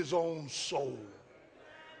lose his own soul?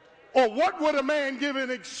 Or what would a man give in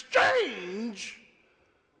exchange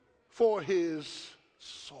for his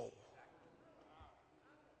soul?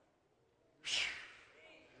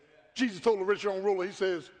 Jesus told the rich young ruler, he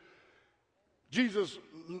says, Jesus,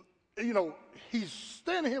 he's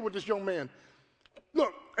standing here with this young man.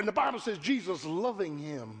 Look, and the Bible says Jesus loving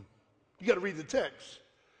him. You got to read the text.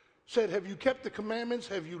 Said, have you kept the commandments?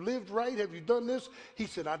 Have you lived right? Have you done this? He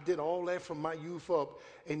said, I did all that from my youth up.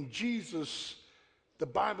 And Jesus, the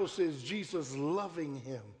Bible says, Jesus loving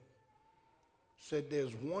him said,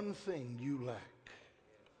 there's one thing you lack.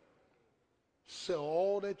 Sell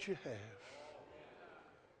all that you have.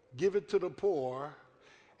 Give it to the poor.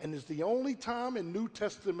 And it's the only time in New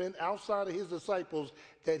Testament outside of his disciples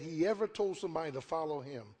that he ever told somebody to follow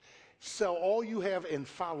him. Sell all you have and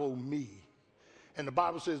follow me. And the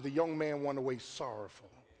Bible says the young man went away sorrowful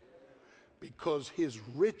because his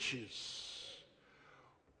riches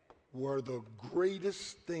were the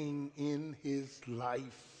greatest thing in his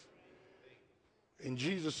life. And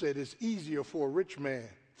Jesus said it's easier for a rich man,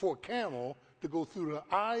 for a camel to go through the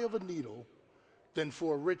eye of a needle than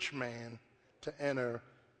for a rich man to enter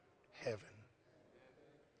heaven.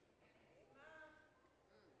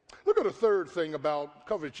 Look at the third thing about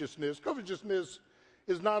covetousness. Covetousness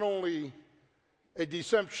is not only a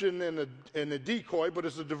deception and a decoy, but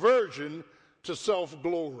it's a diversion to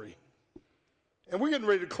self-glory. And we're getting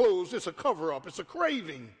ready to close. It's a cover-up. It's a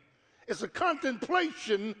craving. It's a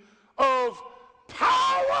contemplation of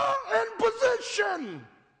power and position.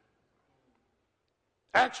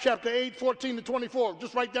 Acts chapter 8, 14 to 24.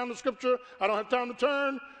 Just write down the scripture. I don't have time to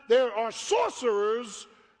turn. There are sorcerers.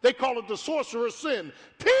 They call it the sorcerer's sin.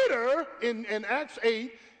 Peter, in Acts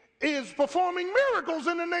 8, is performing miracles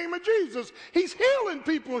in the name of Jesus. He's healing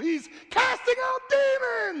people. He's casting out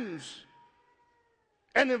demons.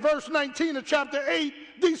 And in verse 19 of chapter 8,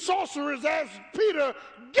 these sorcerers asked Peter,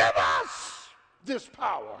 give us this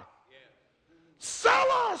power. Sell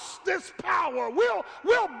us this power.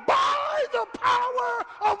 We'll buy the power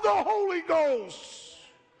of the Holy Ghost.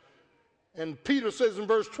 And Peter says in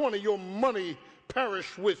verse 20, your money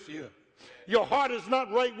perish with you. Your heart is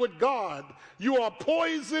not right with God. You are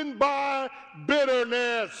poisoned by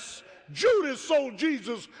bitterness. Judas sold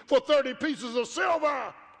Jesus for 30 pieces of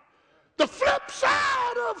silver. The flip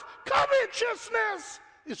side of covetousness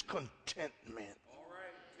is contentment.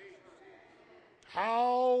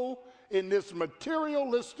 How in this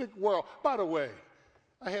materialistic world, by the way,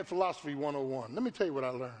 I had Philosophy 101. Let me tell you what I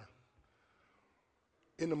learned.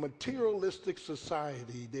 In a materialistic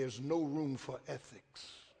society, there's no room for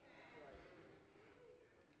ethics.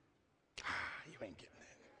 You ain't getting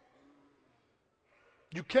that.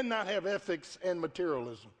 You cannot have ethics and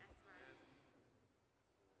materialism.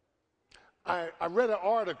 I read an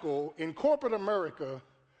article in corporate America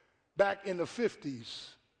back in the 50s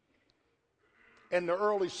and the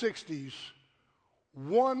early 60s.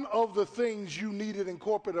 One of the things you needed in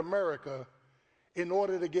corporate America in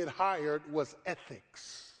order to get hired was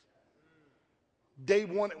ethics.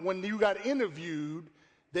 When you got interviewed,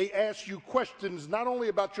 they asked you questions not only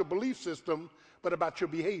about your belief system, but about your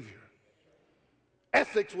behavior.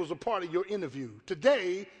 Ethics was a part of your interview.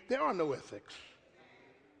 Today, there are no ethics.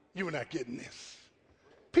 You're not getting this.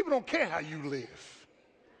 People don't care how you live.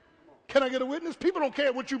 Can I get a witness? People don't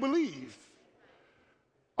care what you believe.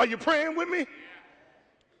 Are you praying with me?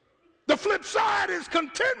 The flip side is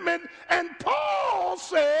contentment, and Paul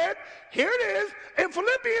said, here it is, in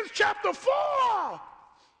Philippians chapter 4,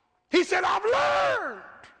 he said, I've learned,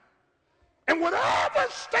 in whatever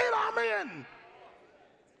state I'm in,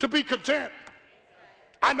 to be content.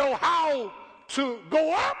 I know how to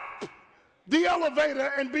go up the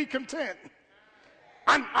elevator and be content.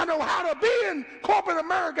 I know how to be in corporate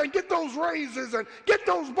America and get those raises and get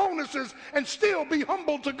those bonuses and still be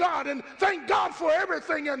humble to God and thank God for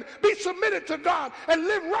everything and be submitted to God and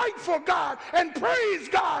live right for God and praise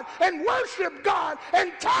God and worship God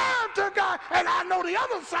and turn to God. And I know the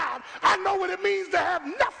other side. I know what it means to have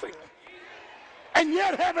nothing and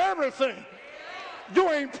yet have everything. You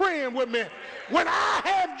ain't praying with me. When I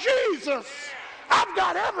have Jesus, I've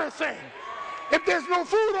got everything. If there's no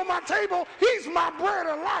food on my table, he's my bread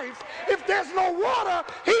of life. If there's no water,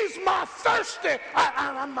 he's my thirsty.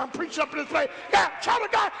 I'm preaching up in this place. Yeah, child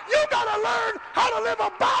of God, you got to learn how to live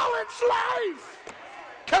a balanced life.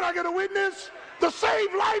 Can I get a witness? The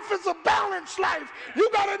saved life is a balanced life. You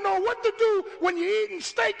got to know what to do when you're eating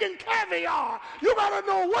steak and caviar. You got to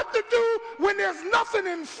know what to do when there's nothing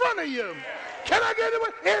in front of you. Can I get it?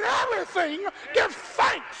 In everything, give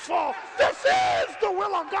thanks for. This is the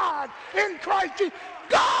will of God in Christ Jesus.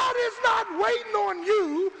 God is not waiting on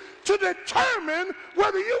you to determine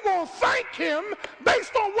whether you're going to thank him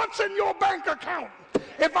based on what's in your bank account.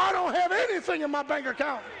 If I don't have anything in my bank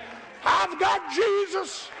account, I've got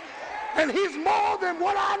Jesus, and he's more than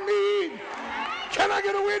what I need. Can I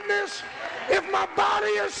get a witness? If my body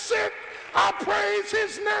is sick, I praise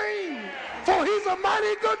his name, for he's a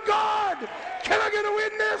mighty good God. Can I get a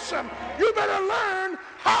witness? You better learn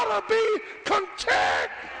how to be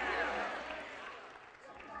content.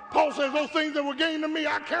 Paul says, those things that were gained to me,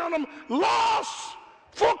 I count them loss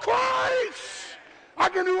for Christ. I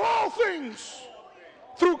can do all things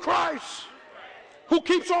through Christ who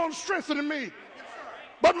keeps on strengthening me.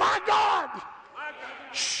 But my God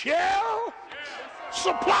shall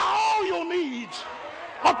supply all your needs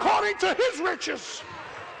according to his riches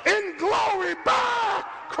in glory by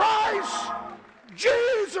Christ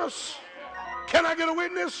Jesus. Can I get a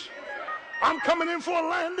witness? I'm coming in for a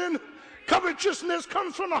landing. Covetousness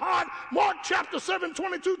comes from the heart. Mark chapter 7,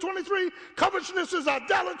 22, 23. Covetousness is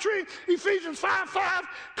idolatry. Ephesians 5:5.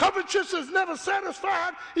 Covetousness is never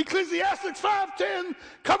satisfied. Ecclesiastes 5:10.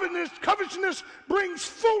 Covetousness brings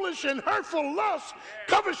foolish and hurtful lust.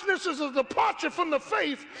 Covetousness is a departure from the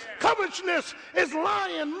faith. Covetousness is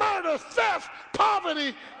lying, murder, theft,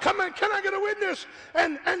 poverty. Come on, can I get a witness?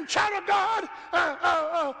 And child of God,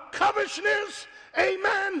 covetousness,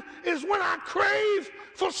 amen, is when I crave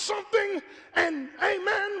for something, and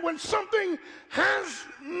amen, when something has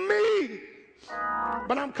me.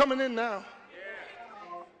 But I'm coming in now.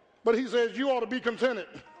 But he says you ought to be contented.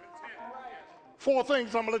 4 things,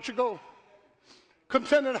 I'm going to let you go.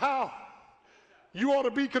 Contented how? You ought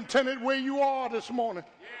to be contented where you are this morning.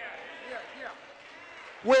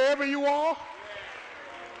 Wherever you are,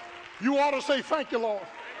 you ought to say, thank you, Lord.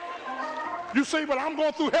 You say, but I'm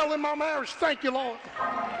going through hell in my marriage. Thank you, Lord.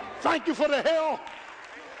 Thank you for the hell.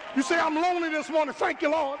 You say, I'm lonely this morning. Thank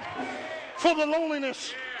you, Lord, for the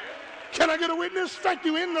loneliness. Can I get a witness? Thank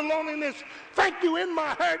you in the loneliness. Thank you in my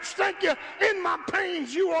hurts. Thank you in my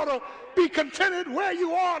pains. You ought to be contented where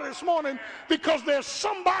you are this morning, because there's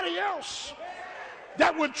somebody else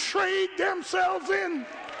that would trade themselves in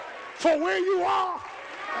for where you are.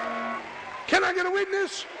 Can I get a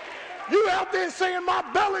witness? You out there saying, my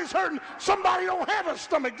belly's hurting. Somebody don't have a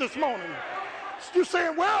stomach this morning. You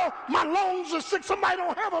saying, well, my lungs are sick. Somebody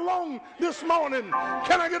don't have a lung this morning.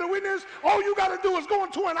 Can I get a witness? All you got to do is go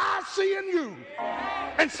into an ICU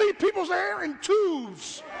and see people's air in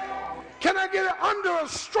tubes. Can I get it under a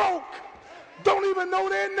stroke? Don't even know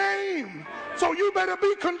their name. So you better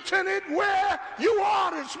be contented where you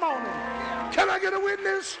are this morning. Can I get a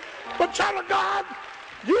witness? But child of God,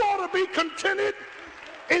 you ought to be contented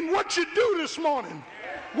in what you do this morning.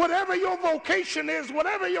 Whatever your vocation is,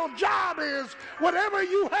 whatever your job is, whatever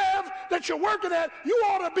you have that you're working at, you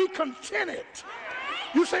ought to be contented.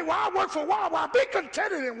 You say, well, I work for Wawa. Be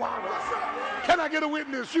contented in Wawa. Can I get a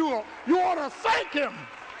witness? You ought to thank him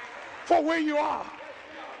for where you are.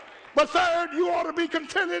 But third, you ought to be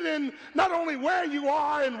contented in not only where you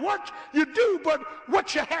are and what you do, but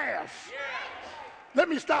what you have. Let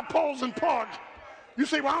me stop, pause, and park. You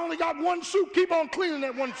say, well, I only got one suit. Keep on cleaning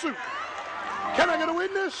that one suit. Can I get a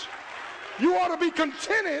witness? You ought to be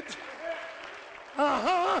contented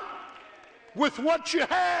with what you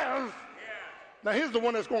have. Now, here's the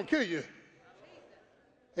one that's going to kill you.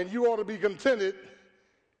 And you ought to be contented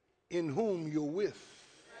in whom you're with.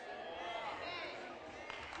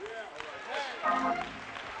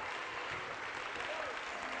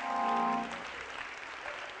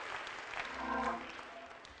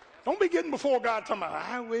 Don't be getting before God talking about,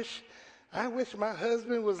 I wish my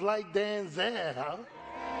husband was like Dan Zad, huh?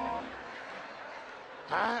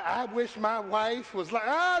 I wish my wife was like,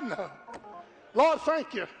 no. Lord,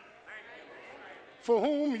 thank you for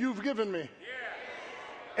whom you've given me.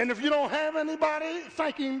 And if you don't have anybody,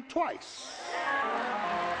 thank him twice.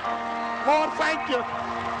 Lord, thank you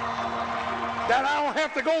that I don't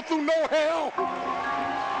have to go through no hell.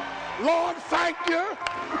 Lord, thank you.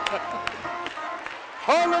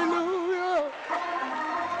 Hallelujah.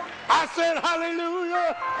 I said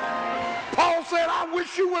hallelujah. Paul said, I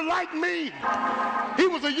wish you were like me. He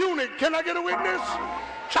was a eunuch. Can I get a witness?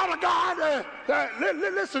 Child of God,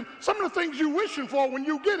 listen, some of the things you're wishing for, when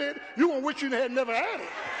you get it, you're going to wish you had never had it.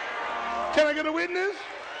 Can I get a witness?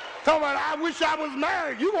 Talking about, I wish I was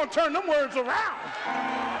married. You're going to turn them words around.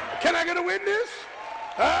 Can I get a witness?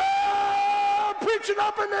 Oh, preaching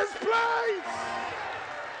up in this place.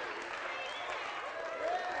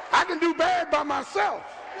 I can do bad by myself.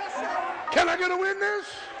 Can I get a witness?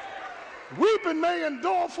 Weeping may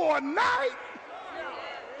endure for a night,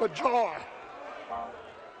 but joy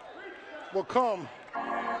will come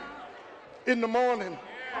in the morning.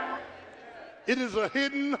 It is a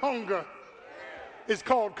hidden hunger. It's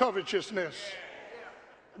called covetousness.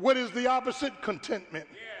 What is the opposite? Contentment.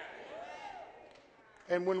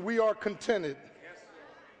 And when we are contented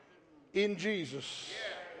in Jesus,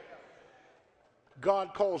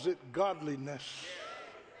 God calls it godliness.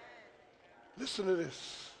 Listen to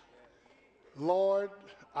this. Lord,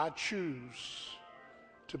 I choose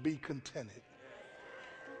to be contented.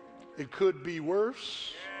 It could be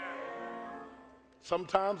worse.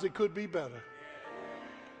 Sometimes it could be better.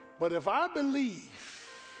 But if I believe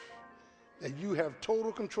that you have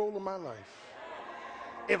total control of my life,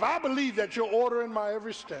 if I believe that you're ordering my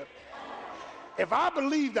every step, if I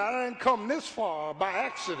believe that I didn't come this far by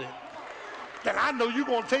accident, then I know you're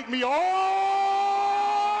going to take me all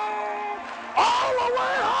the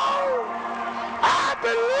way home. I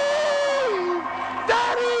believe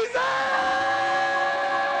that he's able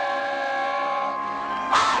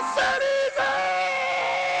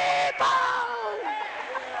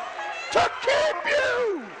to keep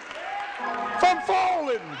you from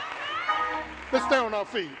falling. Let's stay on our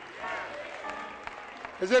feet.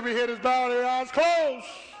 As every head is bowed and your eyes closed.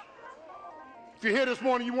 If you're here this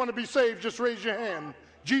morning, you want to be saved, just raise your hand.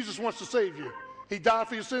 Jesus wants to save you. He died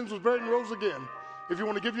for your sins, was buried, and rose again. If you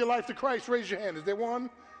want to give your life to Christ, raise your hand. Is there one?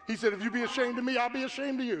 He said, if you be ashamed of me, I'll be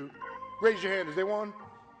ashamed of you. Raise your hand. Is there one?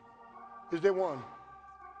 Is there one?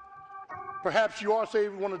 Perhaps you are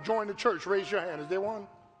saved and want to join the church. Raise your hand. Is there one?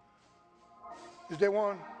 Is there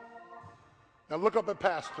one? Now look up at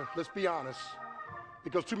Pastor. Let's be honest,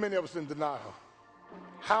 because too many of us in denial.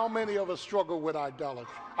 How many of us struggle with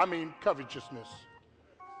idolatry? I mean, covetousness.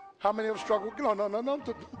 How many of us struggle? No,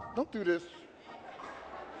 don't do this.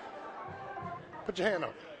 Put your hand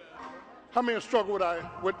up. How many of us struggle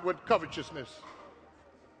with covetousness?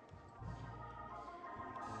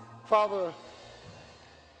 Father,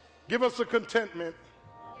 give us a contentment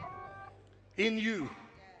in you.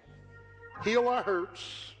 Heal our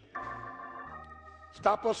hurts.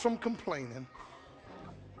 Stop us from complaining.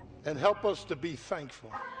 And help us to be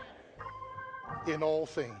thankful in all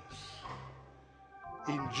things.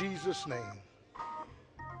 In Jesus' name,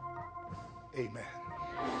 amen.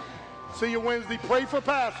 See you Wednesday. Pray for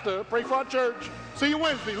Pastor. Pray for our church. See you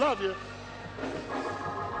Wednesday. Love you.